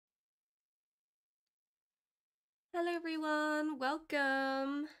Hello everyone,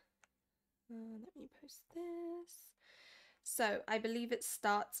 welcome. Let me post this. So I believe it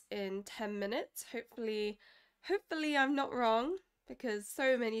starts in 10 minutes. Hopefully I'm not wrong, because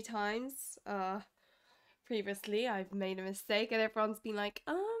so many times previously I've made a mistake and everyone's been like,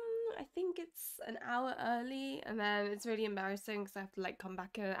 I think it's an hour early, and then it's really embarrassing because I have to like come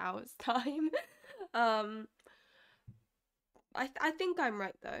back in an hour's time. I think I'm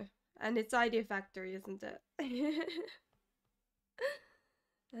right though, and it's Idea Factory, isn't it?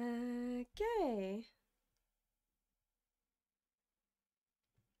 Okay.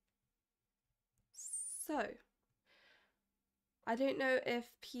 So, I don't know if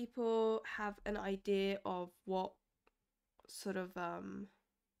people have an idea of what sort of what do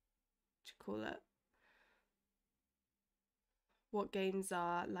you call it? What games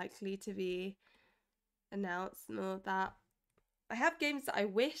are likely to be announced and all that. I have games that I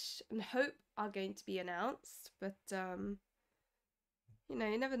wish and hope are going to be announced, but you know,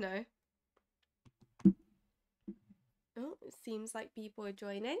 you never know. Oh, it seems like people are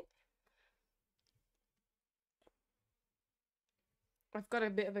joining. I've got a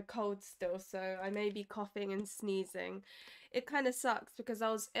bit of a cold still, so I may be coughing and sneezing. It kind of sucks because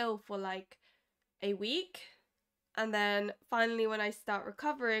I was ill for like a week, and then finally when I start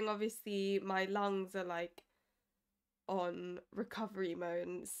recovering, obviously my lungs are like on recovery mode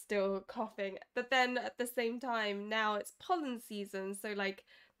and still coughing. But then at the same time, now it's pollen season, so like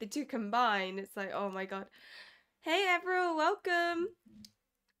the two combined, it's like, oh my god. Hey everyone, welcome!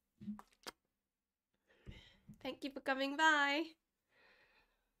 Thank you for coming by.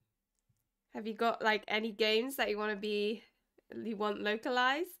 Have you got like any games that you want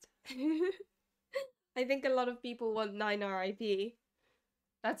localized? I think a lot of people want 9R.I.P.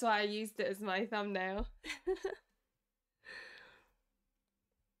 That's why I used it as my thumbnail.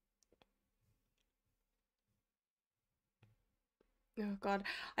 Oh god,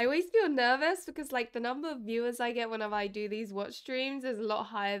 I always feel nervous because like the number of viewers I get whenever I do these watch streams is a lot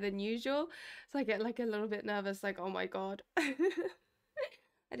higher than usual. So I get like a little bit nervous, like, oh my god. I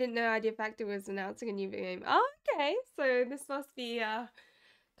didn't know Idea Factory was announcing a new game. Oh, okay, so this must be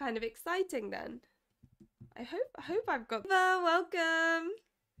kind of exciting then. I hope I've got welcome.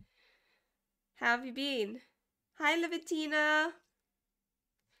 How have you been? Hi Levitina.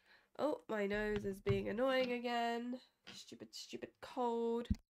 Oh, my nose is being annoying again. Stupid cold.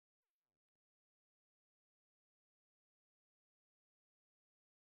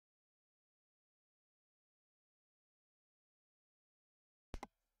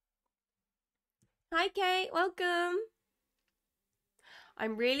 Hi Kate, welcome.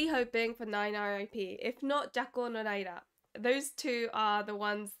 I'm really hoping for 9R.I.P. If not, Jaco no Naira. Those two are the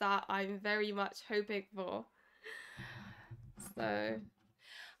ones that I'm very much hoping for. So,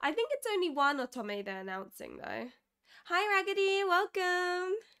 I think it's only one Otome they're announcing though. Hi Raggedy,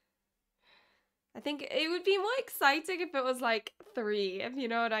 welcome. I think it would be more exciting if it was like 3, if you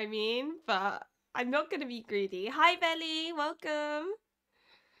know what I mean, but I'm not gonna be greedy. Hi Belly, welcome.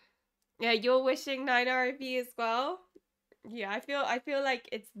 Yeah, you're wishing 9R.I.P. as well? Yeah, I feel like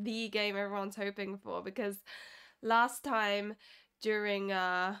it's the game everyone's hoping for, because last time during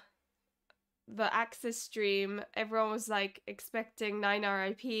the Axis stream, everyone was like expecting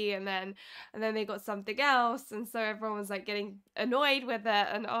 9R.I.P. and then they got something else, and so everyone was like getting annoyed with it,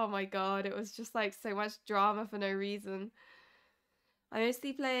 and oh my god, it was just like so much drama for no reason. I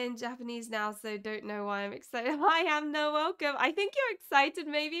mostly play in Japanese now, so don't know why I'm excited. I am no welcome. I think you're excited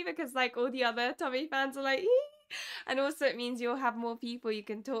maybe because like all the other Tommy fans are like, ee! And also it means you'll have more people you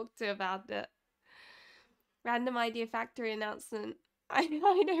can talk to about it. Random Idea Factory announcement. I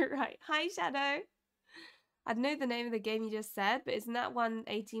know, right? Hi, Shadow. I don't know the name of the game you just said, but isn't that one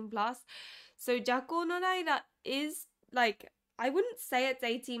 18 plus? So Jako no Naira is like, I wouldn't say it's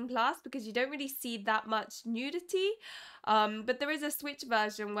 18 plus because you don't really see that much nudity. But there is a Switch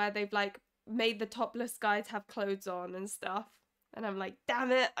version where they've like made the topless guys have clothes on and stuff. And I'm like,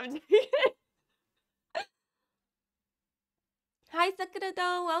 damn it. Hi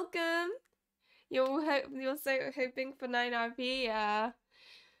Sakura-do, welcome. You're so hoping for 9RP, yeah.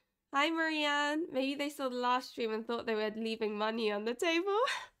 Hi Marianne. Maybe they saw the last stream and thought they were leaving money on the table.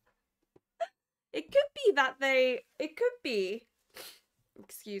 It could be that it could be,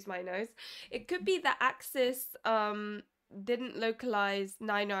 excuse my nose, it could be that Axis didn't localize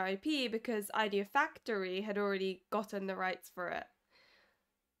 9RIP because Idea Factory had already gotten the rights for it.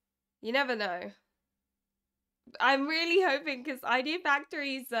 You never know. I'm really hoping because Idea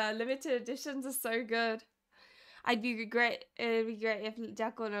Factory's limited editions are so good. It'd be great if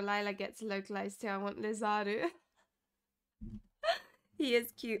Jaco no Lila gets localized too. I want Lizaru. He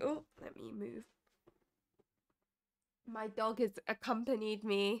is cute. Oh, let me move. My dog has accompanied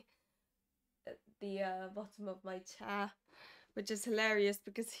me at the bottom of my chair, which is hilarious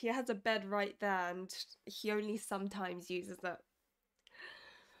because he has a bed right there and he only sometimes uses it.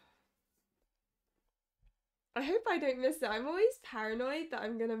 I hope I don't miss it. I'm always paranoid that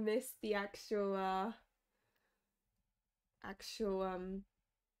I'm gonna miss the actual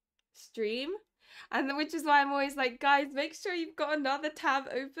stream. And which is why I'm always like, guys, make sure you've got another tab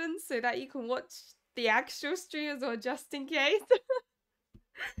open so that you can watch the actual stream as well, just in case.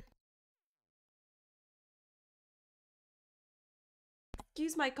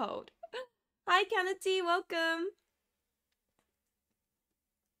 Excuse my cold. Hi, Kennedy, welcome.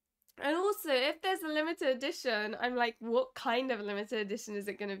 And also, if there's a limited edition, I'm like, what kind of limited edition is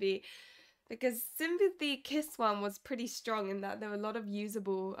it going to be? Because Sympathy Kiss one was pretty strong in that there were a lot of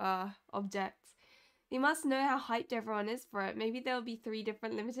usable objects. You must know how hyped everyone is for it. Maybe there'll be 3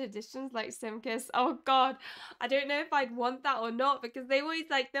 different limited editions like SimKiss. Oh god, I don't know if I'd want that or not because they always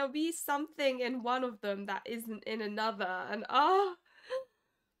like there'll be something in one of them that isn't in another, and oh.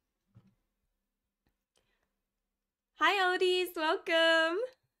 Hi Oldies, welcome.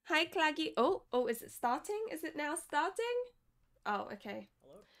 Hi Claggy. Oh, is it starting? Is it now starting? Oh, okay.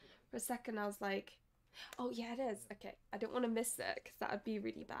 Hello? For a second I was like, oh yeah, it is. Okay, I don't want to miss it because that would be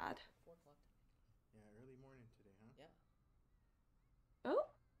really bad. 4 o'clock. Yeah, early morning today, huh? Yeah. Oh,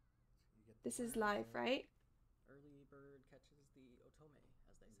 this is live, right? Early bird catches the otome, as they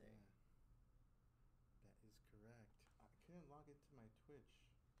say. Yeah. That is correct. I couldn't log into my Twitch.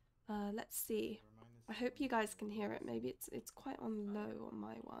 Let's see. I hope you guys can hear it. Maybe it's quite on low on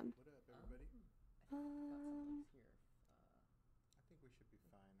my one. What up, everybody? Here. I think we should be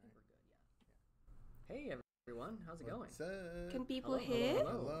fine, I think right? we're good, yeah. Hey everyone, how's it going? What's up? Can people Hello, hear?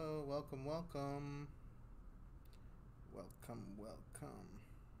 hello. Hello, welcome, welcome. Welcome, welcome.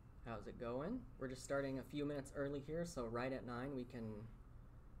 How's it going? We're just starting a few minutes early here, so right at 9 we can.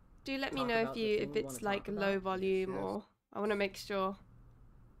 Do let me Talk know about the thing if we it's wanna like talk low about. volume Yes. or I want to make sure.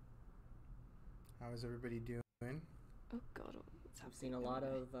 How is everybody doing? Oh god, what's We've seen a happening lot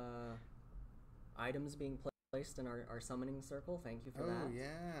over of items being placed in our summoning circle. Thank you for that. Oh,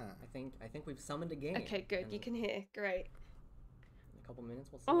 yeah. I think we've summoned a game. there? Okay, good. You and can hear. Great. In a couple minutes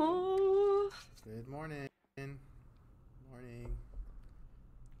we'll see. Oh, Good morning. Morning.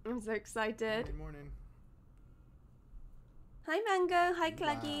 I'm so excited. Good morning. Hi Mango. Hi We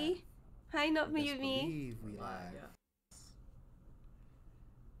Claggy. live. Hi Not Best Me with Me. believe we Live, live. yeah.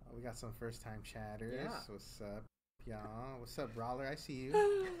 Oh, we got some first-time chatters. Yeah. What's up, y'all? What's up, Brawler? I see you.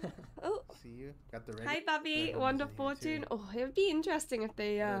 Oh, See you. Got the hi Bubby. Red Wonder ones in here, Fortune. too. Oh, it would be interesting if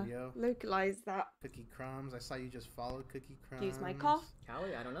they What up, yo? localize that. Cookie Crumbs. I saw you just followed Cookie Crumbs. Excuse my cough.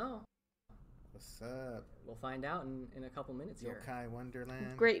 Callie, I don't know. What's up? We'll find out in a couple minutes here. Yokai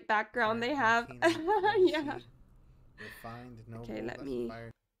Wonderland. Great background they have. Volcano, Yeah. Legacy, Refined Noble. Okay, let That's me- a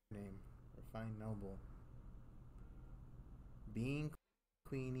fire name. Refined Noble. Being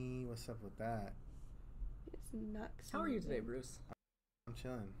Queenie. What's up with that? It's nuts. How are you today, Bruce? I'm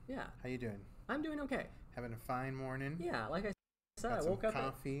chilling. Yeah, How you doing? I'm doing okay. Having a fine morning? Yeah, like I said, Got I some woke up.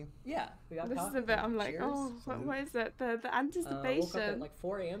 coffee. Yeah, we got This is coffee. a bit. I'm like, Cheers. oh, what is it? The Woke up anticipation. at like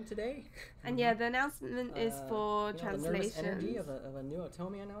 4 a.m. today. And yeah, the announcement is for The nervous energy translations. of a new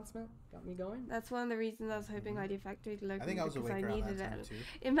Otome announcement got me going. That's one of the reasons I was hoping ID Factory to locally I think I was because awake I around needed that time it. too.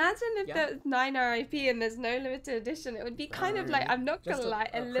 Imagine if Yeah. there's 9R.I.P. and there's no limited edition. It would be kind of like, I'm not Just gonna lie,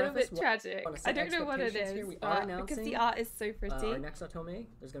 a a little preface, bit tragic. wanna I set don't know what it expectations is, here. We are because the announcing, art is so pretty. Our next Otome,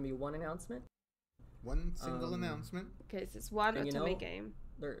 there's going to be one announcement. One single announcement. Okay, so it's one And you Otome know, game.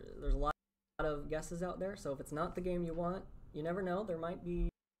 There's a lot of guesses out there, so if it's not the game you want, you never know. There might be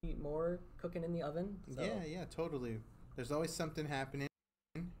more cooking in the oven. So. Yeah, totally. There's always something happening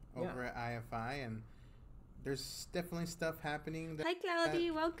over at IFI, and there's definitely stuff happening that Hi Cloudy,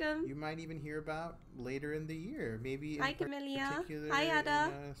 welcome. you might even hear about later in the year. Maybe Hi in Camellia. particular Hi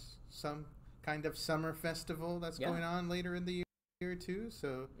Ada. in, some kind of summer festival that's Yeah. going on later in the year too.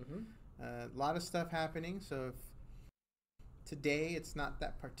 So a lot of stuff happening. So if today it's not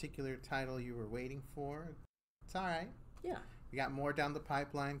that particular title you were waiting for, it's all right. Yeah. We got more down the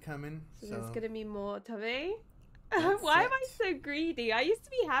pipeline coming. So there's gonna be more Otome. That's Why am I it. so greedy? I used to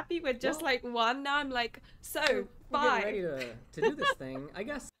be happy with just Well, like one. Now I'm like, so We're getting five. ready to do this thing. I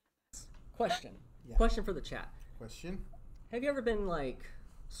guess. Question. Yeah. Question for the chat. Question? Have you ever been like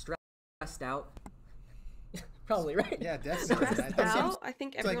stressed out? Probably, right? Yeah, definitely. Stressed That seems- out? I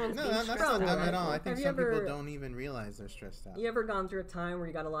think it's like, everyone's no, been that's stressed not Probably, out. dumb at all. I right? think Have you some people ever- don't even realize they're stressed out. You ever gone through a time where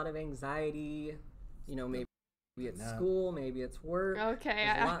you got a lot of anxiety? You know, maybe it's No. school, maybe it's work. Okay,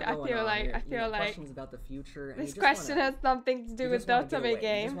 There's a lot I going feel on. like You're, questions about the future. And this you just question wanna, has something to do you with just the wanna get Otome away. You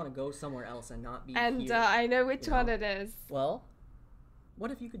game, just want to go somewhere else and not be and here. I know which you know? one it is. Well, what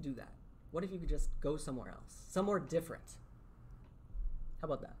if you could do that? What if you could just go somewhere else, somewhere different? How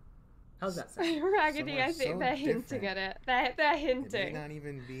about that? How's that sound? Raggedy, Somewhere I think so they're hinting different. at it. They're It hinting. may not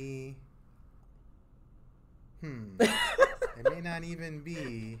even be. It may not even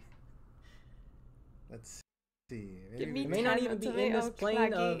be. Let's see. Give me It may not time even be to in make this old plane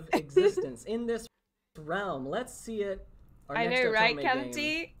claggy. of existence, in this realm. Let's see it. Our I next know, right, Otome Kempty?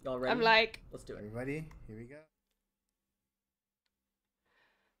 game. Y'all ready? I'm like, Let's do it. Everybody, here we go.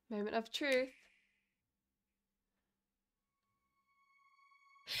 moment of truth.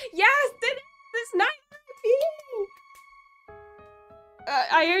 Yes, this 9R.I.P.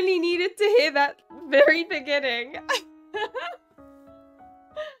 I only needed to hear that very beginning.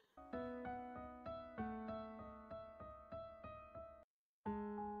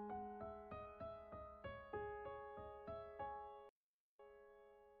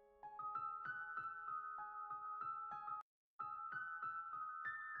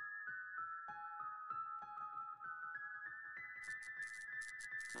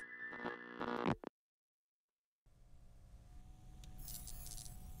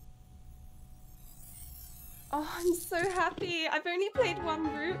 Oh, I'm so happy. I've only played one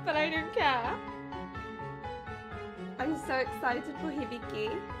route, but I don't care. I'm so excited for Hibiki.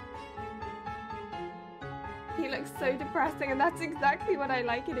 He looks so depressing, and that's exactly what I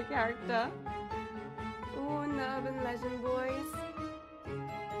like in a character. Oh, and the Urban Legend boys.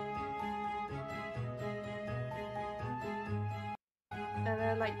 And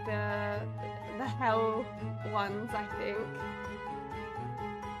they're like the hell ones, I think.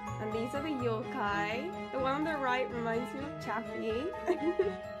 And these are the yokai. The one on the right reminds me of Chappie.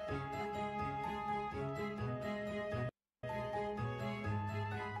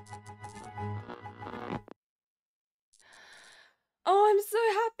 Oh, I'm so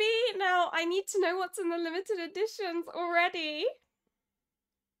happy! Now I need to know what's in the limited editions already.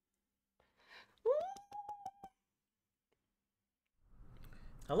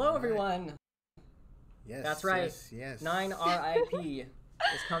 Hello, everyone. Yes. That's right. Yes. 9R.I.P.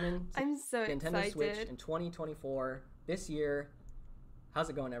 is coming to I'm so Nintendo Switch excited. in 2024 this year. How's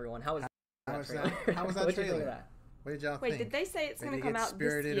it going, everyone? How was How that was trailer? that? How was that What'd you think trailer? of that? What did y'all Wait, think? did they say it's Ready going to to come get out this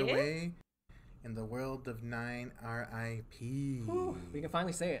spirited year? away in the world of 9R.I.P. Whew, we can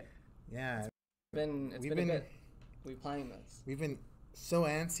finally say it. Yeah. It's been a bit. We've been planning this. We've been so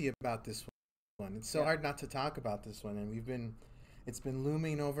antsy about this one. It's so hard not to talk about this one, and it's been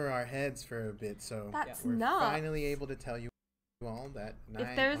looming over our heads for a bit. So That's we're nuts. finally able to tell you all that 9R.I.P.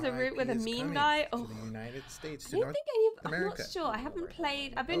 If there's a route with a is meme coming guy, to oh, the United States, I to don't North think any of. I'm America. not sure. I haven't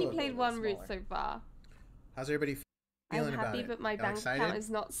played. I've only played one route so far. How's everybody feeling I'm about happy, it? but my Y'all bank excited? account is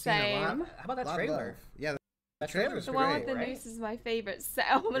not Seen a lot? same. How about that Lot of trailer? love. Yeah, That trailer's The great. one with the right? noose is my favorite. So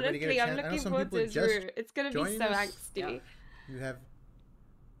Everybody get a honestly, I'm chance- I know looking some forward to people his just route. It's gonna be joining so us. angsty. You have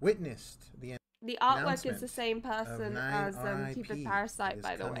witnessed the The artwork is announcement the same of person as 9R.I.P. Cupid Parasite, is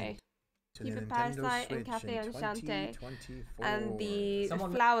by the coming way. to the Cupid Nintendo Parasite and Switch Cafe in Enchante. 2024. And the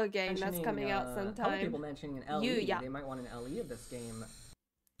Someone flower game that's mentioning, coming out a couple sometime. people mentioning an LE. Yeah. They might want an LE of this game.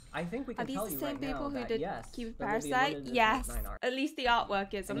 I think we Are can these tell the you same right people now who that did yes, Cupid there will be a Parasite? limited edition Yes. of 9R. At least the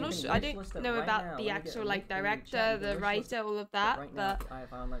artwork is. And I'm you not can sure. I wish don't list it know right about now. the Let me get a actual link like in the chat. director, You the can wish list writer, all of it that. right now But at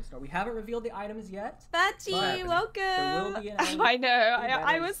IF Online Store. We haven't revealed the items yet. Batchy, But welcome. there will be an LE. I know. That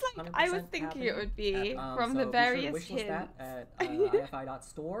I is was like, I was 100% thinking it would be happening. from the So various be sure to wish list hints. that at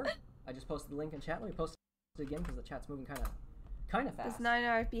ifi.store. I just posted the link in chat. Let me post it again because the chat's moving kind of fast. Does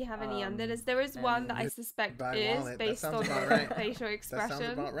 9R.I.P. have any unders? There is one that I suspect By is wallet, that based sounds on about the right. facial That expression.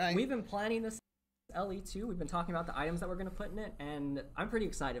 sounds about right. We've been planning this LE too. We've been talking about the items that we're going to put in it, and I'm pretty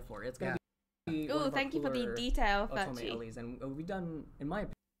excited for it. It's going to be one Oh, of our thank you for the cooler detail, OtomeArmada Fatchi. LEs, and we've done, in my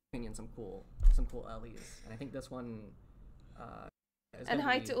opinion, some cool LEs, and I think this one. Is And gonna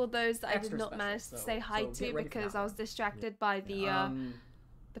hi be to all those that I did extra not special, manage to say hi so get to ready for because that I was one. distracted by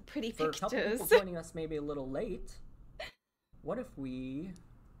the pretty For a couple pictures. people joining us maybe a little late, what if we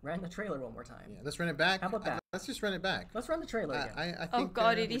ran the trailer one more time? Yeah, let's run it back. How about that? Let's just run it back. Let's run the trailer again. I Oh think,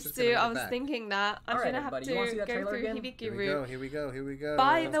 god, we're it is just gonna too. run I it was back. thinking that. I'm Alright, gonna have everybody, you wanna see to that go trailer through again? Hibiki Here we route. go. Here we go. Here we go.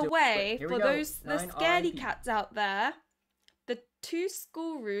 By Let's the do it. way, Here we for go. those the 9 scaredy RIP. cats out there, the 2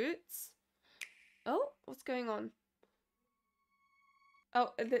 school routes. Oh, what's going on?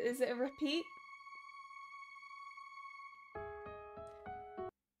 Oh, is it a repeat?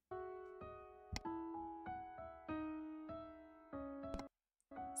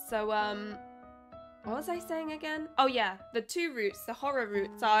 So What was I saying again? Oh yeah, the 2 routes, the horror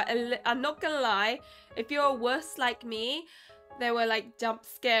routes are, I'm not gonna lie, if you're a wuss like me, there were like jump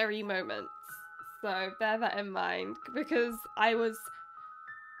scary moments. So bear that in mind, because I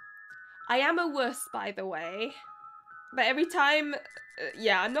am a wuss, by the way. But every time,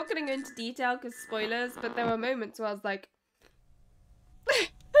 yeah, I'm not gonna go into detail because spoilers, but there were moments where I was like,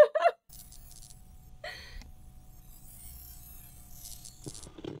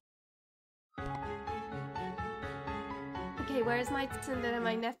 okay, where's my Tinder and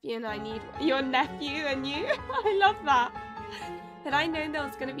my nephew and I need your nephew and you? I love that. Had I known there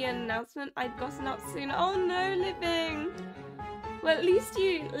was going to be an announcement, I'd gotten up sooner. Oh no, Living. Well, at least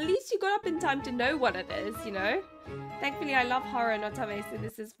you got up in time to know what it is, you know? Thankfully, I love horror and Otome, so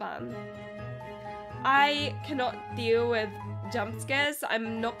this is fun. I cannot deal with jump scares.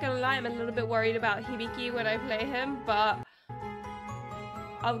 I'm not gonna lie, I'm a little bit worried about Hibiki when I play him, but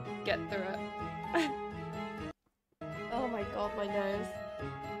I'll get through it. Oh my god, my nose.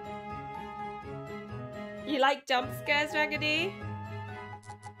 You like jump scares, Raggedy?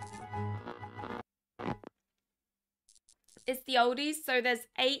 It's the oldies, so there's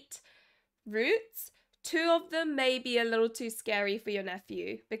 8 routes. 2 of them may be a little too scary for your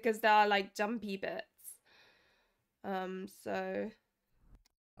nephew because they are like jumpy bits. So.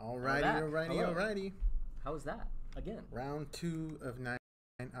 Alrighty. How was that? Again. Round 2 of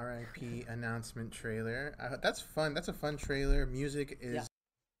 9R.I.P. announcement trailer. That's fun. That's a fun trailer. Music is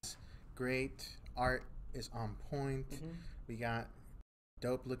great. Art is on point. We got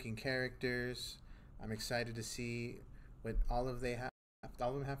dope looking characters. I'm excited to see what all of them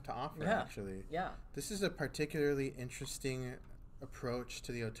have to offer. Actually, this is a particularly interesting approach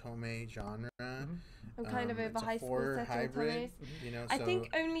to the otome genre. I'm kind of over high school setting hybrid. You know, I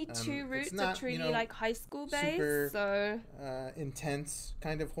think only 2 routes are truly like high school based. Super, so intense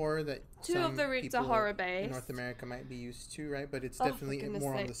kind of horror that 2 of the routes are horror based. In North America might be used to, right? But it's definitely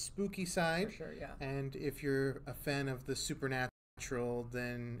more on the spooky side. For sure, yeah. And if you're a fan of the supernatural,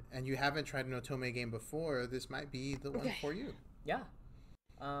 then and you haven't tried an otome game before, this might be the one for you. Yeah.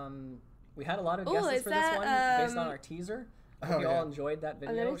 We had a lot of guesses for this one based on our teaser. I hope you all enjoyed that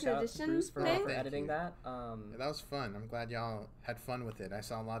video. Shout out to Bruce for editing that. That was fun. I'm glad y'all had fun with it. I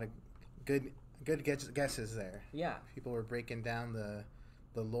saw a lot of good guesses there. Yeah. People were breaking down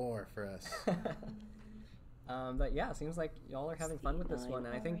the lore for us. But yeah, it seems like y'all are having fun with this one,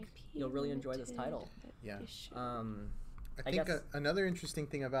 and I think you'll really enjoy this title. Yeah. I think another interesting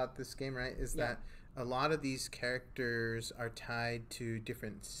thing about this game, right, is that a lot of these characters are tied to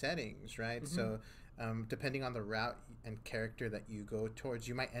different settings, right? So depending on the route and character that you go towards,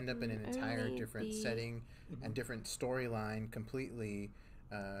 you might end up in an entire different setting and different storyline, completely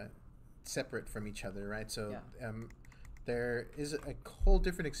separate from each other, right? So there is a whole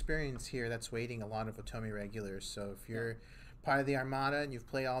different experience here that's waiting a lot of Otome regulars. So if you're part of the Armada and you've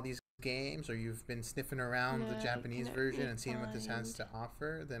played all these games, or you've been sniffing around the Japanese version and seeing what this has to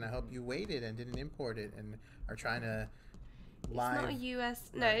offer, then I hope you waited and didn't import it and are trying to live. It's not a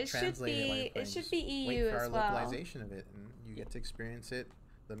US. No, it should be. It should be EU wait for as our well. localization of it, and you get to experience it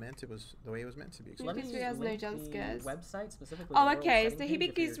the way it was meant to be. Hibiki has no jump scares. Website specifically. Oh, okay. So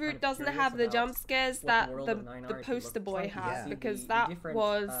Hibiki's route doesn't have the jump scares that the poster boy has, because that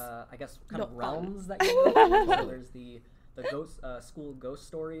was I guess kind of realms that you go to. There's the ghost school ghost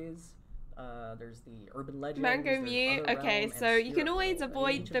stories. There's the urban legends. Mango Mute. Okay, so you can always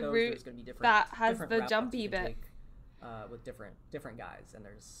avoid the route that has the jumpy bit. With different guys, and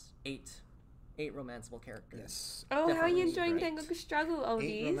there's eight romanceable characters. Yes. Oh, how are you enjoying Tengoku Struggle,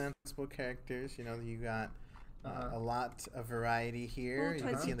 oldies? 8 romanceable characters. You know, you got a lot of variety here. You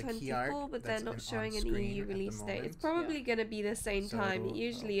can see in the key art, but they're not showing an EU release date. It's probably going to be the same time. It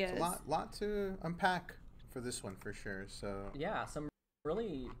usually is. A lot to unpack for this one for sure. So yeah, some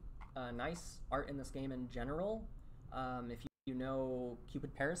really nice art in this game in general. If you know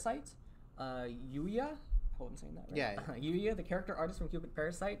Cupid Parasite, Yuya. I'm saying that right. Yeah. Yuya, the character artist from Cupid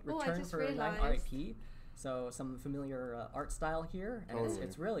Parasite, returned for 9R.I.P. So some familiar art style here, and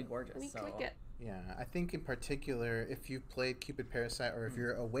it's really gorgeous. Let me click it. Yeah, I think in particular, if you've played Cupid Parasite, or if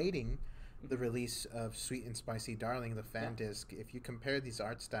you're awaiting the release of Sweet and Spicy Darling, the fan disc, if you compare these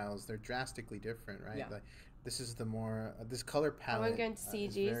art styles, they're drastically different, right? Like, this is the more this color palette. I won't go into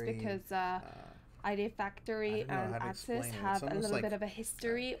CGs because Idea Factory and Axis have a little bit of a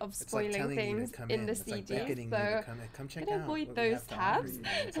history of spoiling things in the CGs, so come check out. Avoid those tabs.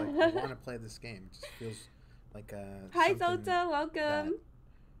 It's like, I want to play this game. It just feels like Hi Zolta, welcome.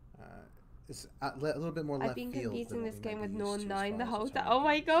 It's a little bit more left field. I've been competing this game with Norn 9 the whole time. Oh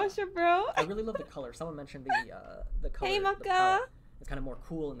my gosh, bro! I really love the color. Someone mentioned the color. Hey Maka! kind of more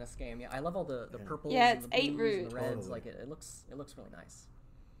cool in this game. Yeah, I love all the purples. Yeah, and it's the 8 blues and routes. the reds. Totally. Like it looks really nice.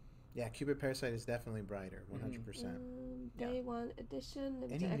 Yeah, Cupid Parasite is definitely brighter, 100%. Day 1 edition.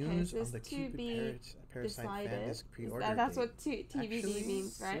 Any Okay, news so on this the to Cupid be Parasite fan decided. disc pre-order That's date? what TBD Actually,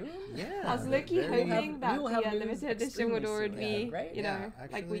 means, right? Soon? Yeah, I was looking, very- hoping that we'll the have news limited edition would extremely already soon, be, right? you know, Yeah,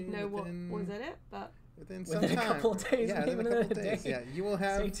 like we'd actually, know what within- was in it, but within some Within a time. couple of days, Yeah, maybe within a couple of a days. day. Yeah, you will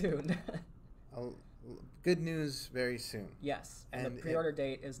have Stay tuned. good news very soon. Yes, and And the pre-order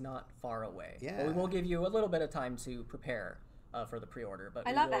date is not far away. Yeah. But we will give you a little bit of time to prepare for the pre-order. But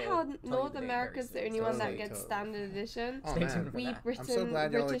I we love it will how tell you North the date America's very the only soon. one that Totally, gets totally. standard edition. Oh, Stay man. tuned for We that. I'm so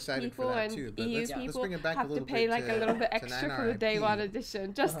glad y'all British excited people for that and too. But EU let's people bring it back a have to little pay bit like a little bit to extra for the day 9R.I.P. 1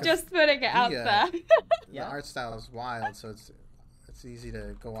 edition. Just Uh-huh. just putting it out there. The Yeah. art style is wild, so it's easy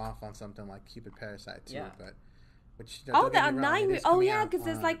to go off on something like Cupid Parasite too. Yeah. But which Oh, don't there get are me wrong, 9 it routes. is Oh coming yeah, out because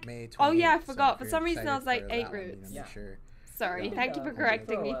there's on like. May Oh yeah, I 28th, so forgot. if For you're some reason I was excited like for 8 that one, routes. Yeah. be sure. Sorry, Yeah. thank you for Yeah.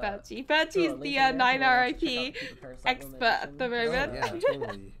 correcting me, Throw a- Ferchie. throw a Ferchie's link the in there if you wanna check 9R.I.P. out Cupid Parasite expert at the Limited moment. Yeah,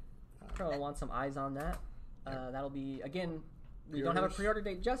 totally. Probably want some eyes on that. That'll be again. We Pre-orders? don't have a pre-order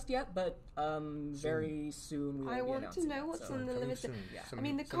date just yet, but very soon we will I be want to announcing know that, what's so. on the Coming limited. soon. Yeah. Some, I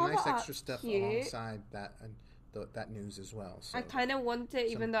mean, the some cover nice extra art's stuff cute. alongside that and that news as well. So I kind of want it,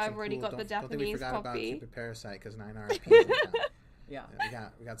 even though I've already got the don't think we Japanese forgot about copy. Cupid Parasite because 9R.I.P. is in town. Yeah.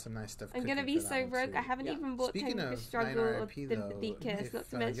 We got some nice stuff. I'm gonna cooking be for so that one, broke. too. I haven't Yeah. even bought Speaking Tengu of Struggle or 9R.I.P. the though, Kiss, if not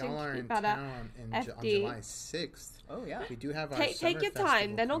to mention y'all are in Keep Out town on FD. July 6th, Oh yeah. we do have our Take summer your time.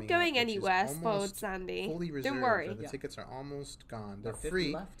 festival They're not coming going up, which is anywhere, spoiled almost Sandy. fully reserved. Don't worry. The Yeah. tickets are almost gone. They're About 50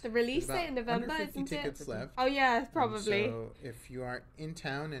 free. left. The release There's date in about November, under 50 isn't it? tickets left. Oh yeah, probably. So if you are in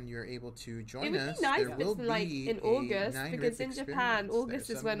town and you're able to join It would us, be nice there if will it's like be in a August 9RIP because in Japan, experience. August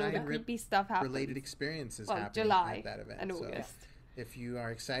There's is when all the 9RIP creepy stuff happens. related experiences Well, happening July at that event. and So August. if you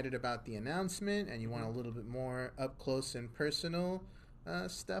are excited about the announcement and you want a little bit more up close and personal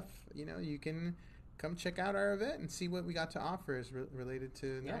stuff, you can come check out our event and see what we got to offer as related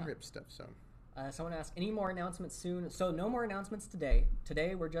to Yeah. 9RIP stuff. So Someone asked, any more announcements soon? So no more announcements today.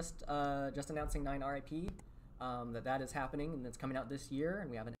 Today we're just announcing 9R.I.P. That is happening and it's coming out this year, and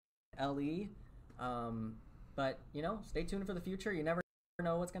we have an LE. But stay tuned for the future. You never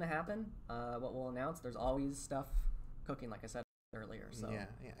know what's going to happen. What we'll announce. There's always stuff cooking, like I said earlier. So yeah.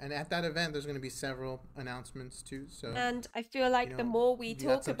 And at that event, there's going to be several announcements too. So And I feel like the more we you got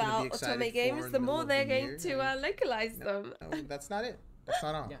talk something to be about excited Otome for games, in the the more middle of they're the going year, to and- localize them. No, that's not it. That's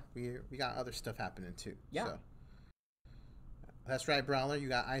not all. Yeah. We got other stuff happening too. Yeah. So. That's right, Brawler. You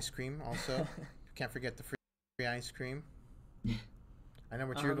got ice cream also. Can't forget the free ice cream. I know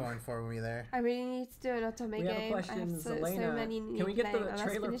what you're going for when you're there. I really need to do an Otome We have a game. question, I have so Zelena. many Can need we get the playing. I must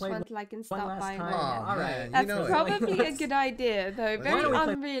trailer finish played one till I can start last buying time? more. Oh, All right. man, you That's know it. probably a Let's- good idea, though. Why Very don't we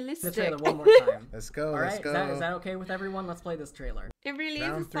play unrealistic. the trailer one more time. Let's go. All Let's right, go. is that okay with everyone? Let's play this trailer. It really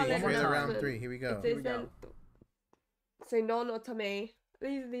round is a three. solid Trailer Round announcement. 3. Here we go. It Here we go. isn't. So non-Otome.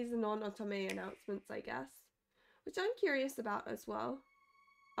 These are non-Otome announcements, I guess, which I'm curious about as well.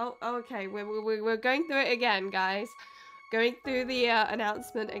 Oh, okay. We're going through it again, guys. Going through the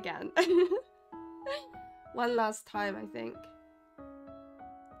announcement again. One last time, I think.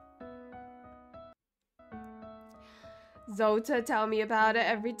 Zota, tell me about it.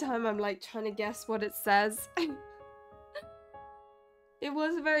 Every time I'm like trying to guess what it says. It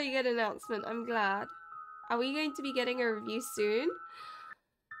was a very good announcement. I'm glad. Are we going to be getting a review soon?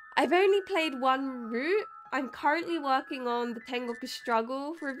 I've only played one route. I'm currently working on the Tengoku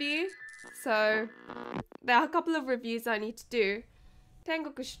Struggle review. So there are a couple of reviews I need to do.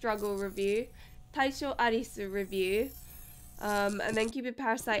 Tengoku Struggle review, Taisho Arisu review, and then Cupid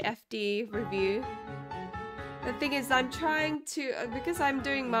Parasite FD review. The thing is, I'm trying to, because I'm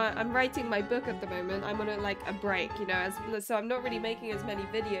writing my book at the moment, I'm on a break, so I'm not really making as many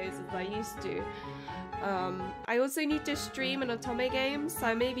videos as I used to. I also need to stream an Otome game, so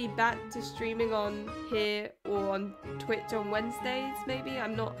I may be back to streaming on here or on Twitch on Wednesdays, maybe?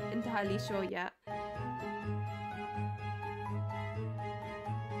 I'm not entirely sure yet.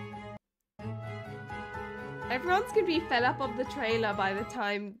 Everyone's gonna be fed up of the trailer by the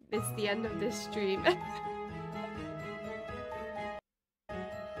time it's the end of this stream.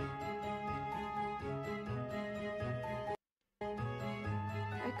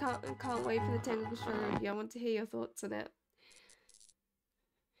 I can't wait for the Tengoku Struggle review. I want to hear your thoughts on it.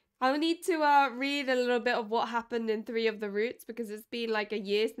 I'll need to read a little bit of what happened in 3 of the routes because it's been like a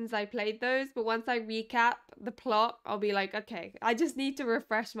year since I played those. But once I recap the plot, I'll be like, okay, I just need to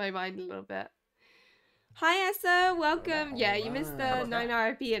refresh my mind a little bit. Hi, Essa, welcome. Yeah, you missed the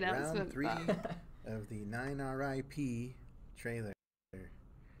 9R.I.P. announcement. Round 3 of the 9R.I.P. trailer.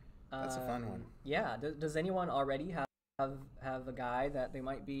 That's a fun one. Yeah. Does anyone already have have a guy that they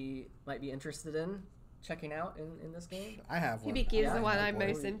might be interested in checking out in this game? I have one. Hibiki is the one I I'm have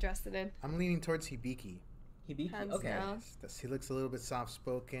most interested in. I'm leaning towards Hibiki. Hibiki, Hands okay. down. He looks a little bit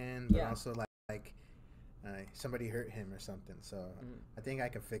soft-spoken, but also like somebody hurt him or something. So I think I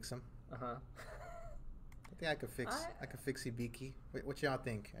can fix him. I think I could fix Hibiki. What y'all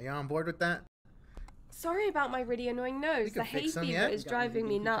think? Are y'all on board with that? Sorry about my really annoying nose. The hay fever is driving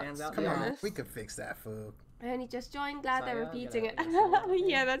me nuts. Come on, we could fix that, fool. I only just joined. Glad they're repeating it. gonna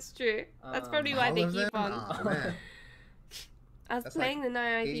Yeah, that's true. That's probably why they keep on. Oh, man. I was playing like the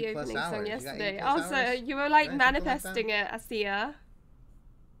 9R.I.P 80+ opening hours. song You got yesterday. 80+ Also, hours? you were like Right, manifesting it, Asia.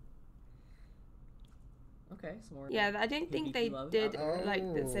 Okay, some more. Yeah, I don't think they did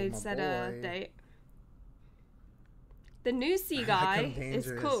like that. They've set a date. The new C guy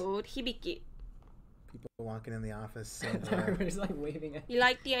is called Hibiki. People walking in the office. Everybody's like waving at You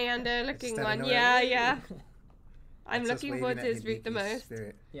like the Ayanda looking one? Nowhere. Yeah. I'm looking forward to his route the most.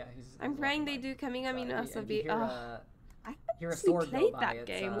 Spirit. Yeah, I'm praying they do Kamigami no Asobi. I hear a haven't sword actually go played by. that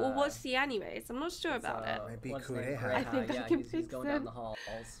game or watched the animes. I'm not sure about it. Might be what's his name? Kureha. I think I can he's fix going it. down the halls.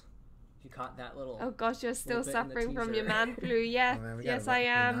 If you caught that little. Oh gosh, you're still little bit in the suffering from your teaser. man flu. Yeah, Oh, man, we yes got I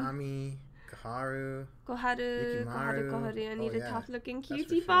am. Inami, Kaharu. Koharu. I need Oh, a yeah. tough looking That's for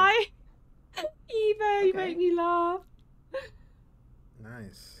cutie sure. pie. Eva, you Okay. make me laugh.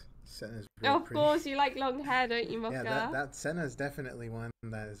 Nice. Senna's really Of pretty. course, you like long hair, don't you, Mocha? Yeah, that Senna is definitely one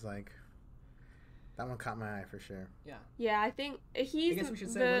that is like. That one caught my eye for sure. Yeah. Yeah, I think he's I guess we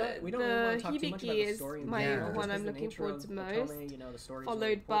should say we don't really want to talk too much about Hibiki the is story. my Yeah. one I'm looking forward to most. You know, the story's Followed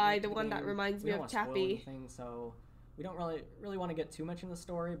really by important the to one that game. reminds We me don't of wanna spoil Chappie. anything, so we don't really want to get too much in the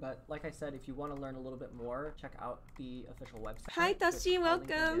story. But like I said, if you want to learn a little bit more, check out the official website. Hi, Tashi, which I'll link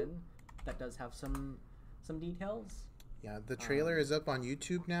welcome. again. That does have some details. Yeah, the trailer is up on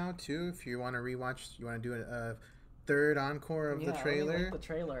YouTube now too. If you want to rewatch, you want to do a third encore of the trailer. The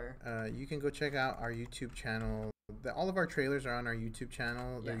trailer. You can go check out our YouTube channel. All of our trailers are on our YouTube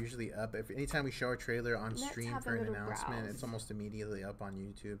channel. They're usually up. Anytime we show a trailer on stream for an announcement, it's almost immediately up on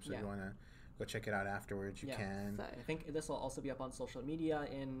YouTube. So if you want to go check it out afterwards, you can. So I think this will also be up on social media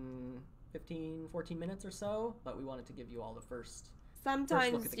in 14 minutes or so. But we wanted to give you all the first.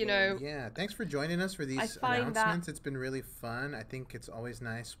 Sometimes, you know. Yeah, thanks for joining us for these announcements. It's been really fun. I think it's always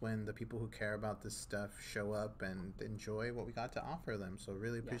nice when the people who care about this stuff show up and enjoy what we got to offer them. So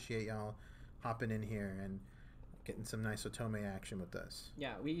really appreciate y'all hopping in here and getting some nice Otome action with us.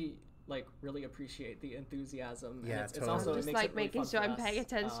 Yeah, we really appreciate the enthusiasm. Yeah, it's also just it makes making it really sure fun I'm for paying us,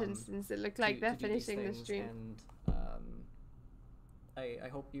 attention since it looked like they're finishing the stream. And I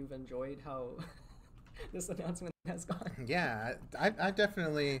hope you've enjoyed how this announcement has gone. Yeah, I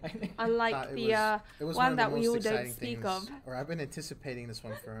definitely. Unlike the one that we all don't speak of. Or I've been anticipating this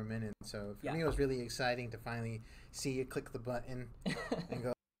one for a minute, so for me it was really exciting to finally see you click the button and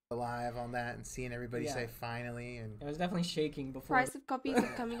go live on that and seeing everybody say finally. And it was definitely shaking before. Price of copies of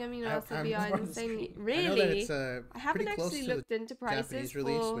Kamigami no Asobi are insanely. I know that it's, I haven't actually looked into prices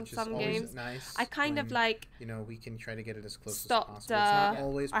release, for which is some games. Nice I kind of like we can try to get it as close as stopped. possible. It's not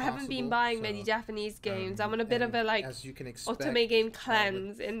always I haven't been buying many Japanese games. I'm on a bit of a as you can expect, Otome game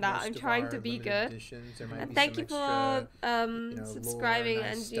cleanse in that I'm trying to be good. And thank you for subscribing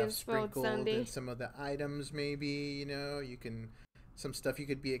and Spoiled Sunday. Some of the items maybe you can. Some stuff you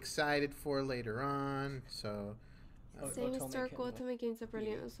could be excited for later on. So, same historical Otome games are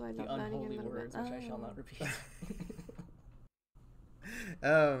brilliant. So I love learning a little words, bit. Which I shall not repeat.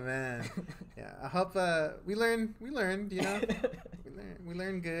 Oh man, yeah. I hope we learned. We learned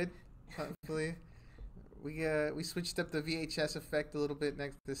good. Hopefully, we switched up the VHS effect a little bit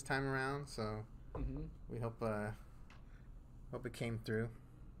this time around. So we hope it came through.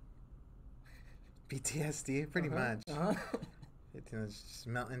 PTSD, pretty much. It's just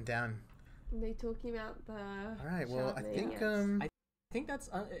melting down. Are they talking about the? All right. Well, I think I think that's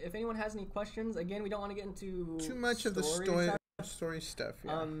if anyone has any questions. Again, we don't want to get into too much of the story stuff.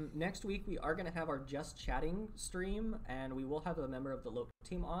 Yeah. Next week we are going to have our Just Chatting stream, and we will have a member of the local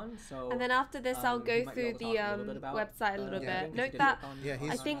team on. So. And then after this, I'll go through the website a little bit. Note that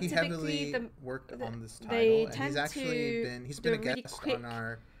I think typically worked on this title, they and tend he's been a guest on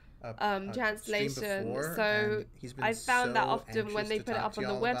our. Translation. Before, so I found that often when they put it up on the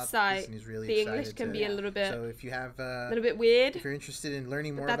website, the English can be a little bit, so if you have a little bit weird. If you're interested in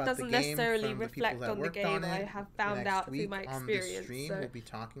learning more that about doesn't the game necessarily reflect on the game. I have found out through my experience. On the stream, we'll be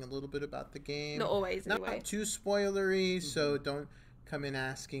talking a little bit about the game. Not always, anyway. Not too spoilery, so don't come in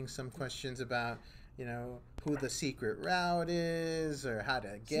asking some questions about who the secret route is or how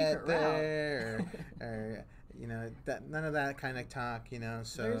to get there or that none of that kind of talk.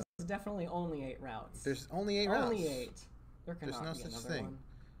 So there's definitely only 8 routes. There's only 8 routes. Only 8. There There's cannot no be such another thing. one.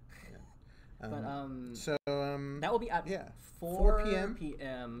 Yeah. That will be at 4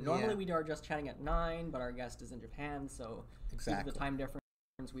 p.m. Normally we are just chatting at 9, but our guest is in Japan, so due to the time difference,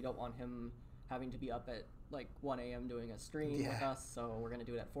 we don't want him having to be up at like 1 a.m. doing a stream with us, so we're gonna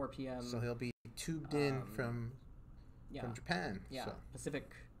do it at 4 p.m. So he'll be tubed in from Japan. Yeah, so.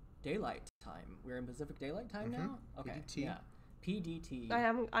 Pacific Daylight Time. We're in Pacific Daylight Time now. Okay. PDT. Yeah. PDT.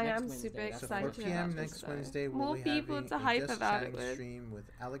 I am super excited. So 4 p.m. next Wednesday, we'll be people having to a hype Just about Chatting it stream with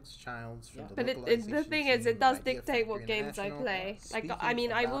Alex Childs from the But localization the thing is, it does dictate what games I play. Like, I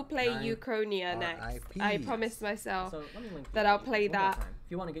mean, I will play Uchronia next. I promised myself that I'll play that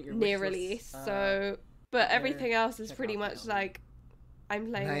if you want to get your near release. So, but everything else is pretty much like I'm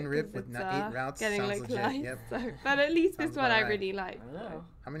playing 9R.I.P with 8 routes. Getting sounds legit. localized. Yep. So, but at least this one I really like.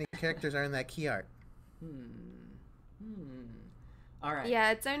 How many characters are in that key art? All right. Yeah,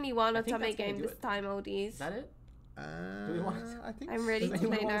 it's only one Otome game this time, oldies. Is that it? Do we want to? I think I'm ready to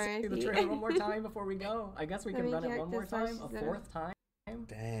play 9R.I.P. the trailer one more time before we go. I guess we can run it one more time, a fourth time.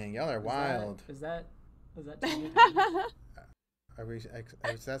 Dang, y'all are wild. Is that too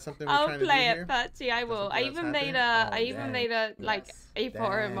Is that something we're I'll trying to do play here? it, Patchy. I will. I even made a like a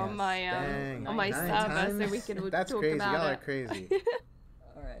forum on my server so we can talk about it. Y'all are crazy.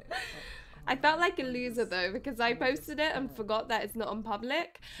 All right. I felt like a loser though because I posted it and forgot that it's not on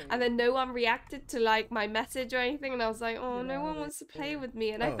public, and then no one reacted to like my message or anything, and I was like, oh, no one wants to play with me,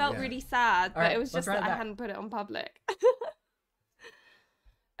 and I felt really sad, but it was just that I hadn't put it on public.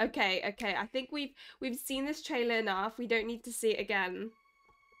 Okay, I think we've seen this trailer enough. We don't need to see it again.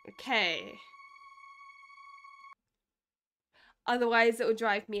 Okay. Otherwise, it will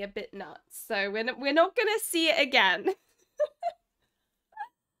drive me a bit nuts. So we're not gonna see it again.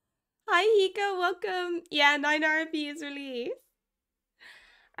 Hi, Hika, welcome. Yeah, 9R.I.P is released.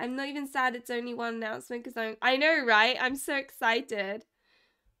 I'm not even sad it's only one announcement because I know, right? I'm so excited.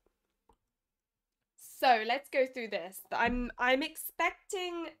 So let's go through this. I'm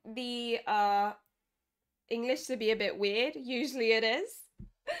expecting the English to be a bit weird. Usually it is.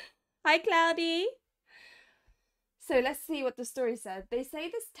 Hi, Cloudy. So let's see what the story said. They say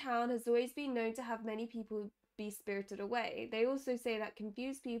this town has always been known to have many people be spirited away. They also say that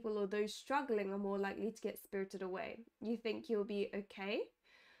confused people or those struggling are more likely to get spirited away. You think you'll be okay?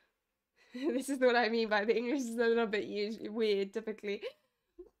 This is what I mean by the English is a little bit weird, typically.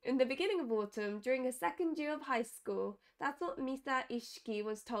 In the beginning of autumn, during her second year of high school, that's what Misa Ishiki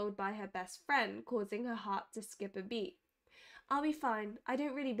was told by her best friend, causing her heart to skip a beat. I'll be fine. I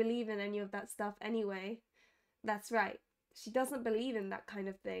don't really believe in any of that stuff anyway. That's right. She doesn't believe in that kind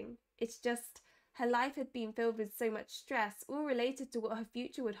of thing. It's just her life had been filled with so much stress, all related to what her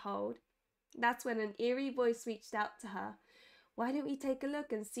future would hold. That's when an eerie voice reached out to her. Why don't we take a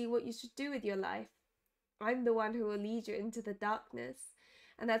look and see what you should do with your life? I'm the one who will lead you into the darkness.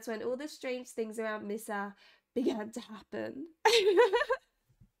 And that's when all the strange things around Misa began to happen.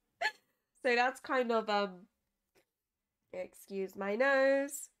 So that's kind of, excuse my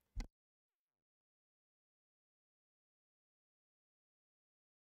nose.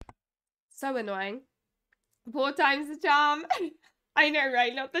 So annoying. 4 times the charm. I know,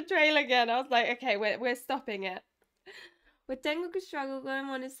 right? Not the trail again. I was like, okay, we're stopping it. With Tengoku Struggle,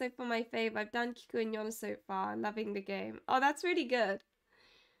 Goemon is so far my fave. I've done Kiku and Yon so far. Loving the game. Oh, that's really good.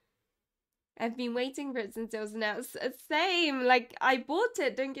 I've been waiting for it since it was announced. Same. Like, I bought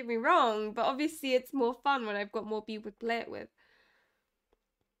it, don't get me wrong. But obviously it's more fun when I've got more people to play it with.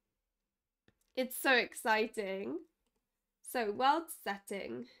 It's so exciting. So, world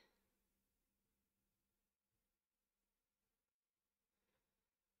setting.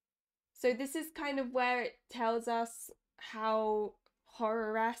 So this is kind of where it tells us how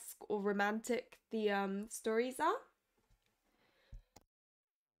horror-esque or romantic the stories are.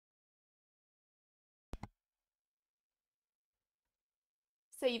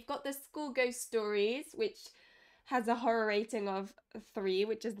 So you've got the School Ghost Stories, which has a horror rating of 3,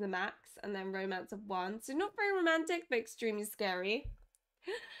 which is the max, and then romance of 1. So not very romantic, but extremely scary.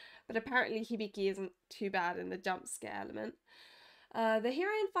 But apparently Hibiki isn't too bad in the jump scare element. The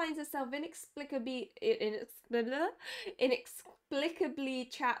heroine finds herself inexplicably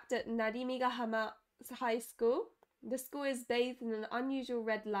trapped at Narimigahama High School. The school is bathed in an unusual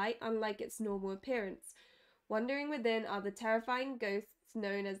red light, unlike its normal appearance. Wandering within are the terrifying ghosts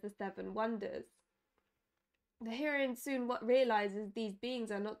known as the 7 Wonders. The heroine soon realizes these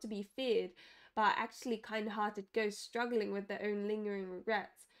beings are not to be feared, but are actually kind-hearted ghosts struggling with their own lingering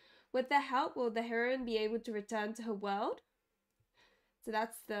regrets. With their help, will the heroine be able to return to her world? So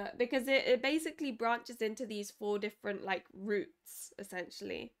that's because it basically branches into these 4 different like routes,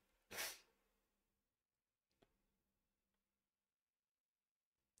 essentially.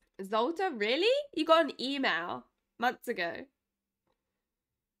 Zolta, really? You got an email months ago.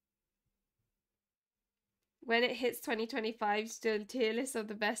 When it hits 2025, still tier list of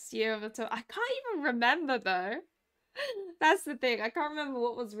the best year of the tour. I can't even remember though. That's the thing. I can't remember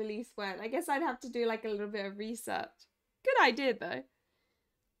what was released when. I guess I'd have to do like a little bit of research. Good idea though.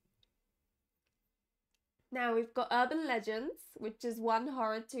 Now we've got Urban Legends, which is 1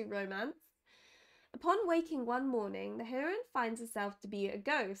 horror, 2 romance. Upon waking one morning, the heroine finds herself to be a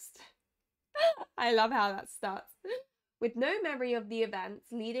ghost. I love how that starts. With no memory of the events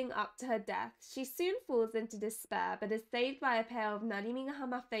leading up to her death, she soon falls into despair but is saved by a pair of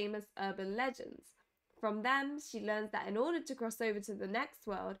Narimingahama famous urban legends. From them, she learns that in order to cross over to the next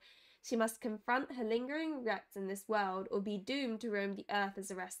world, she must confront her lingering regrets in this world or be doomed to roam the earth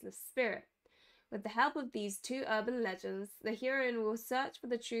as a restless spirit. With the help of these 2 urban legends, the heroine will search for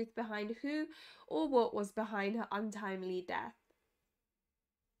the truth behind who or what was behind her untimely death.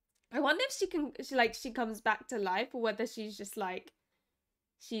 I wonder if she comes back to life, or whether she's just like,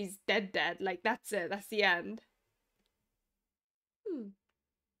 she's dead, like that's it, that's the end.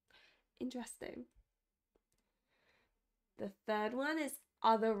 Interesting. The third one is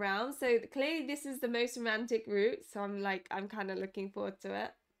Other Realms. So clearly this is the most romantic route, so I'm kind of looking forward to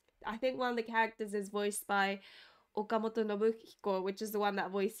it. I think one of the characters is voiced by Okamoto Nobuhiko, which is the one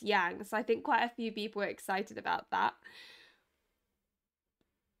that voiced Yang, so I think quite a few people are excited about that.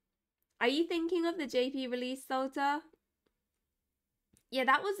 Are you thinking of the JP release, Salta? Yeah,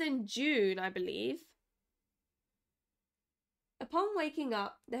 that was in June, I believe. Upon waking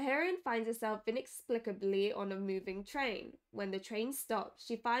up, the heroine finds herself inexplicably on a moving train. When the train stops,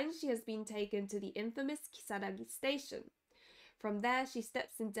 she finds she has been taken to the infamous Kisaragi station. From there, she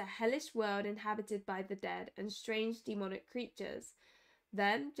steps into a hellish world inhabited by the dead and strange demonic creatures.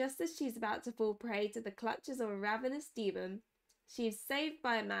 Then, just as she's about to fall prey to the clutches of a ravenous demon, she is saved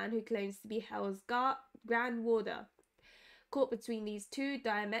by a man who claims to be Hell's Grand Warder. Caught between these 2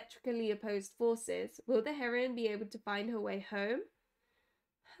 diametrically opposed forces, will the heroine be able to find her way home?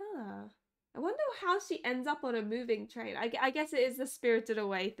 I wonder how she ends up on a moving train. I guess it is the Spirited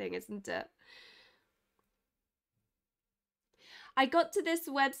Away thing, isn't it? I got to this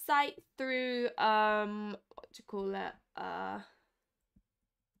website through,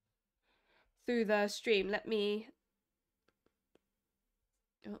 through the stream. Let me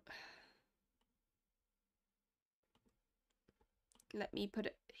put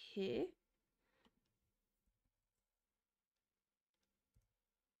it here.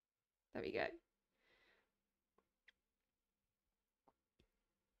 There we go.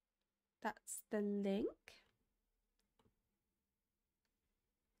 That's the link.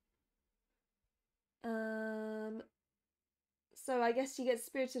 So I guess she gets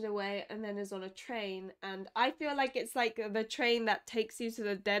spirited away and then is on a train, and I feel like it's like the train that takes you to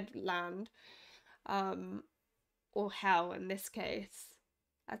the dead land, or hell in this case.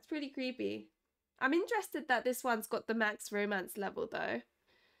 That's pretty creepy. I'm interested that this one's got the max romance level though.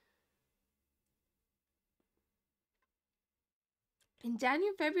 In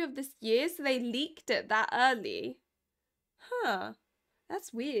January, February of this year, so they leaked it that early. Huh.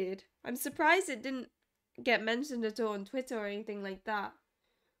 That's weird. I'm surprised it didn't get mentioned at all on Twitter or anything like that.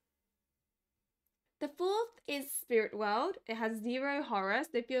 The 4th is Spirit World. It has 0 horror,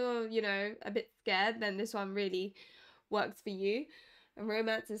 so if you're, a bit scared, then this one really works for you. And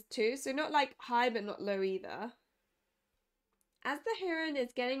romance is 2, so not like high but not low either. As the heroine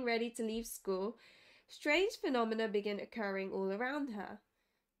is getting ready to leave school, strange phenomena begin occurring all around her.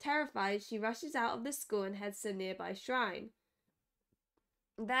 Terrified, she rushes out of the school and heads to a nearby shrine.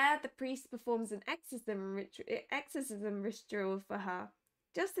 There, the priest performs an exorcism ritual for her.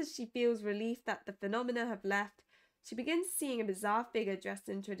 Just as she feels relief that the phenomena have left, she begins seeing a bizarre figure dressed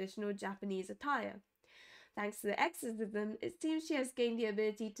in traditional Japanese attire. Thanks to the exorcism, it seems she has gained the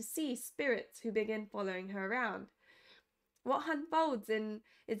ability to see spirits who begin following her around. What unfolds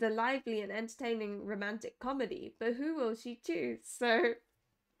is a lively and entertaining romantic comedy, but who will she choose? So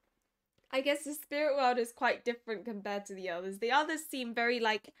I guess the spirit world is quite different compared to the others. The others seem very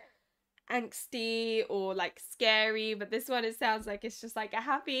like angsty or like scary, but this one, it sounds like it's just like a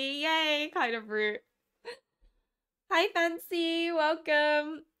happy yay kind of route. Hi Fancy,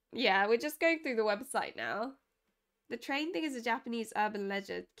 welcome. Yeah, we're just going through the website now. The train thing is a Japanese urban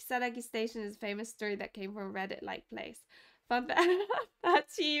legend. Kisaragi Station is a famous story that came from a Reddit-like place. Fun fact,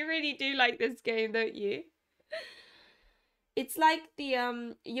 Fancy, you really do like this game, don't you? It's like the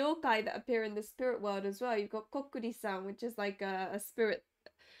yokai that appear in the spirit world as well. You've got Kokuri-san, which is like a spirit,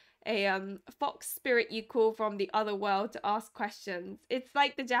 a fox spirit you call from the other world to ask questions. It's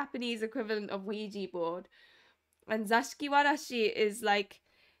like the Japanese equivalent of Ouija board. And Zashiki Warashi is like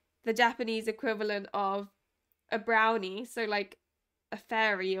the Japanese equivalent of a brownie. So like a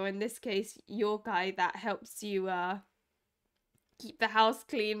fairy, or in this case, yokai, that helps you keep the house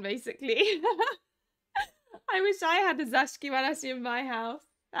clean, basically. I wish I had a Zashiki Warashi in my house.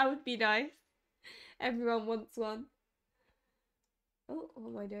 That would be nice. Everyone wants one. Oh, what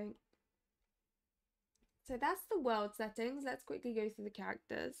am I doing? So that's the world settings. Let's quickly go through the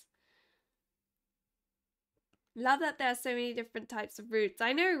characters. Love that there are so many different types of routes.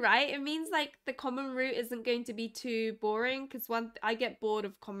 I know, right? It means like the common route isn't going to be too boring, because I get bored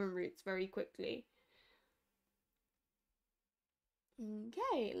of common routes very quickly.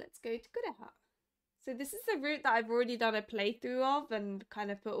 Okay, let's go to Kureha. So this is a route that I've already done a playthrough of and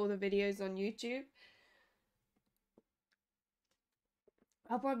kind of put all the videos on YouTube.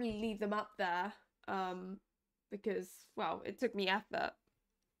 I'll probably leave them up there because, well, it took me effort.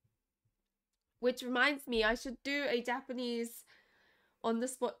 Which reminds me, I should do a Japanese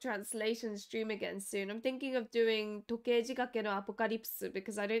on-the-spot translation stream again soon. I'm thinking of doing Tokeijikake no Apocalypse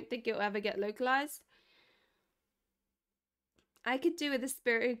because I don't think it'll ever get localized. I could do with a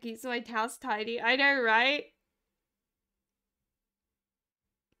spirit who keeps my house tidy. I know, right?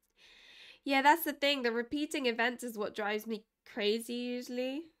 Yeah, that's the thing. The repeating events is what drives me crazy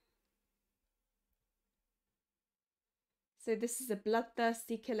usually. So this is a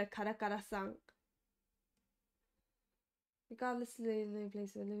bloodthirsty killer, Karakara-san. Regardless of the no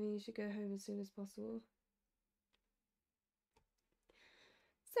place of living, you should go home as soon as possible.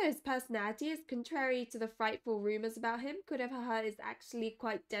 So his personality is contrary to the frightful rumors about him. Kureha is actually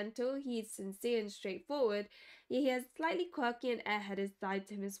quite gentle. He's sincere and straightforward. He has slightly quirky and airheaded side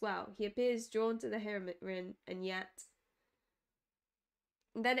to him as well. He appears drawn to the heroine, and yet.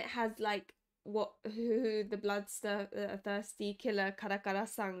 And then it has like who the bloodthirsty killer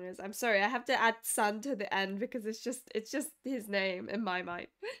Karakara-san is. I'm sorry, I have to add "san" to the end because it's just his name in my mind.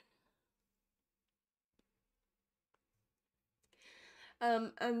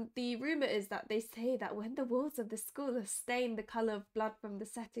 And the rumor is that they say that when the walls of the school are stained the color of blood from the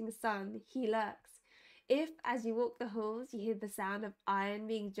setting sun, he lurks. If, as you walk the halls, you hear the sound of iron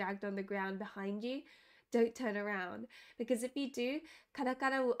being dragged on the ground behind you, don't turn around, because if you do,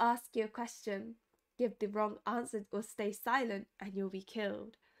 Karakara will ask you a question. Give the wrong answer or stay silent, and you'll be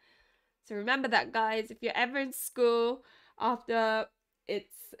killed. So remember that, guys. If you're ever in school after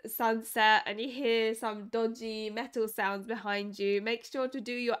it's sunset and you hear some dodgy metal sounds behind you, make sure to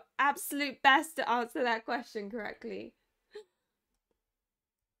do your absolute best to answer that question correctly.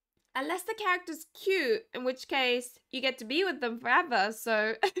 Unless the character's cute, in which case you get to be with them forever,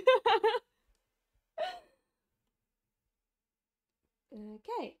 so...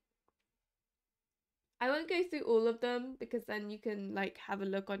 Okay. I won't go through all of them because then you can like have a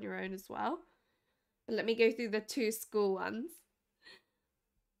look on your own as well. But let me go through the 2 school ones.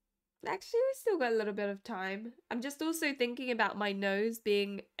 Actually, we still got a little bit of time. I'm just also thinking about my nose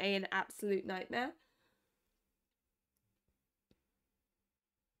being an absolute nightmare.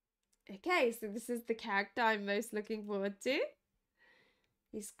 Okay, so this is the character I'm most looking forward to.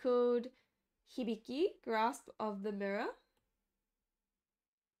 He's called Hibiki, Grasp of the Mirror.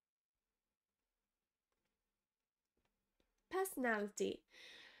 Personality.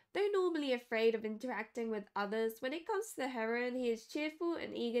 Though normally afraid of interacting with others, when it comes to the heroine, he is cheerful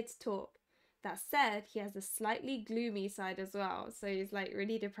and eager to talk. That said, he has a slightly gloomy side as well, so he's like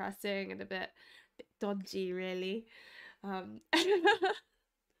really depressing and a bit dodgy, really.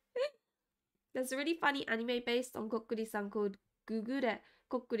 There's a really funny anime based on Kokuri-san called Gugure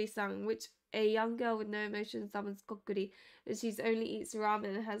Kokuri-san, which a young girl with no emotion summons Kokuri, and she only eats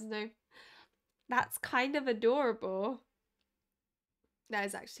ramen and has no... That's kind of adorable. That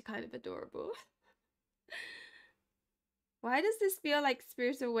is actually kind of adorable. Why does this feel like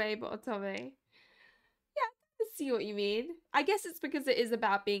Spirited Away but Otome? Yeah, I can see what you mean. I guess it's because it is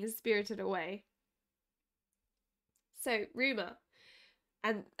about being spirited away. So, rumor.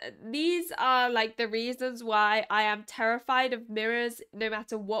 And these are like the reasons why I am terrified of mirrors no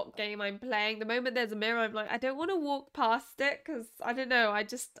matter what game I'm playing. The moment there's a mirror, I'm like, I don't want to walk past it because I don't know,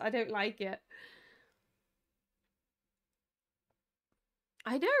 I don't like it.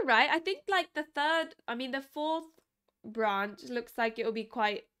 I know, right? I think like the 4th branch looks like it'll be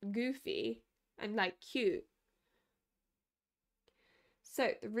quite goofy and like cute. So,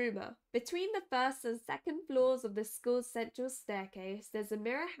 the rumor. Between the 1st and 2nd floors of the school's central staircase, there's a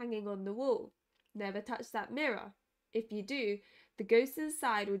mirror hanging on the wall. Never touch that mirror. If you do, the ghost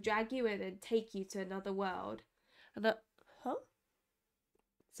inside will drag you in and take you to another world. And huh?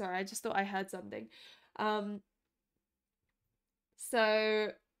 Sorry, I just thought I heard something.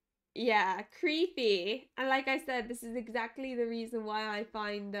 So Yeah, creepy. And like I said, this is exactly the reason why I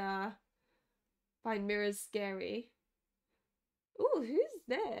find mirrors scary. Ooh, who's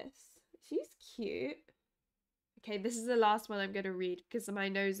this? She's cute. Okay, this is the last one I'm gonna read because my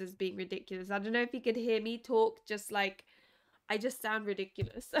nose is being ridiculous. I don't know if you could hear me talk, just like I just sound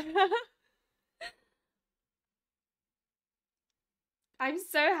ridiculous. I'm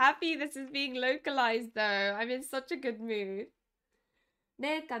so happy this is being localized though. I'm in such a good mood.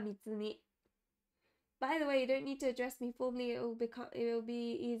 Neka Mitsuni. By the way, you don't need to address me formally. It will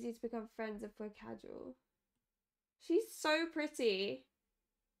be easy to become friends if we're casual. She's so pretty.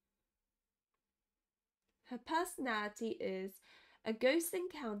 Her personality is a ghost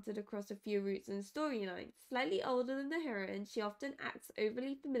encountered across a few routes and storylines. Slightly older than the heroine, she often acts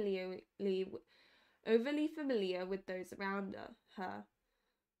overly familiar with those around her.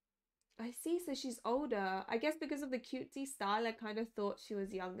 I see, so she's older. I guess because of the cutesy style, I kind of thought she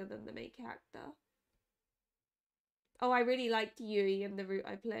was younger than the main character. Oh, I really liked Yui in the route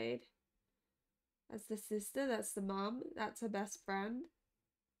I played. That's the sister, that's the mom, that's her best friend.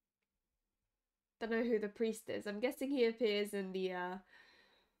 Don't know who the priest is. I'm guessing he appears in the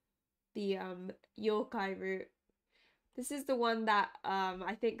yokai route. This is the one that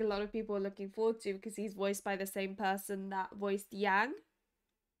I think a lot of people are looking forward to because he's voiced by the same person that voiced Yang.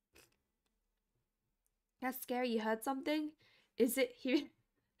 That's scary. You heard something? Is it here?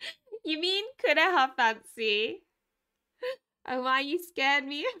 You mean Kureha fancy? Oh my, you scared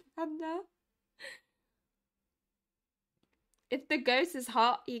me, Panda. If the ghost is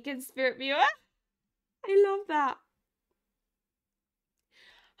hot, he can spirit me away. I love that.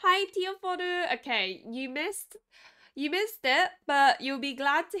 Hi, Teoforu. Okay, you missed it, but you'll be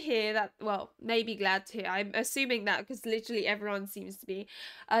glad to hear that, well, maybe glad to hear, I'm assuming that because literally everyone seems to be.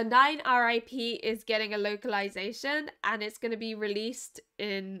 9R.I.P is getting a localization and it's going to be released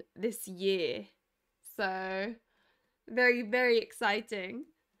in this year. So, very, very exciting.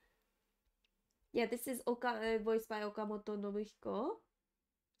 Yeah, this is voiced by Okamoto Nobuhiko.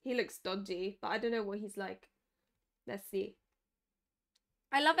 He looks dodgy, but I don't know what he's like. Let's see.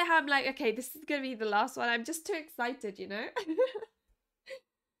 I love it how I'm like, okay, this is going to be the last one. I'm just too excited, you know?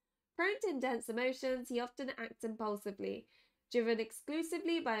 Prone to intense emotions, he often acts impulsively, driven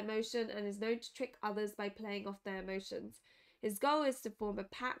exclusively by emotion, and is known to trick others by playing off their emotions. His goal is to form a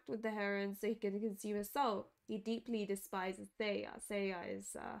pact with the heroine so he can consume her soul. He deeply despises Seiya. Seiya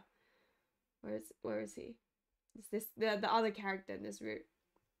is, where is he? Is this the other character in this route?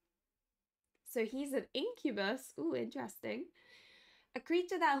 So he's an incubus. Ooh, interesting. A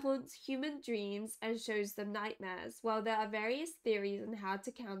creature that haunts human dreams and shows them nightmares. While there are various theories on how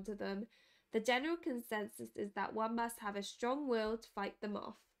to counter them, the general consensus is that one must have a strong will to fight them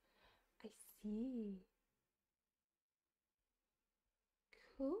off. I see.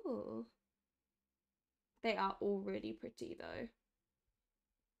 Cool. They are all really pretty though.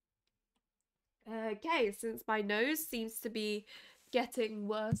 Okay, since my nose seems to be getting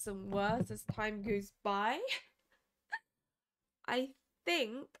worse and worse as time goes by, I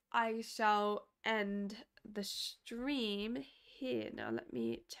think I shall end the stream here. Now let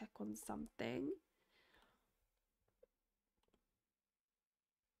me check on something.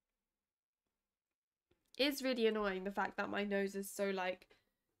 It's really annoying the fact that my nose is so like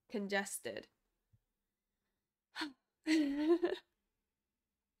congested.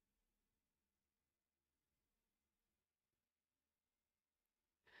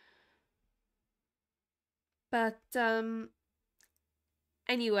 But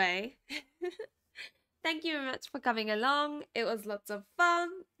anyway, thank you very much for coming along. It was lots of fun.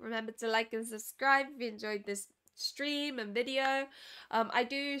 Remember to like and subscribe if you enjoyed this stream and video. I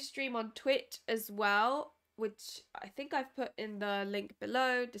do stream on Twitch as well, which I think I've put in the link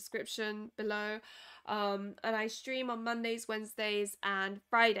below, description below. And I stream on Mondays, Wednesdays, and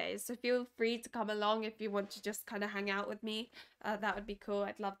Fridays. So feel free to come along if you want to just kind of hang out with me. That would be cool.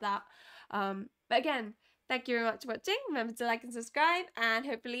 I'd love that. But again, thank you very much for watching. Remember to like and subscribe, and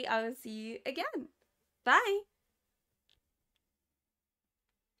hopefully I will see you again. Bye!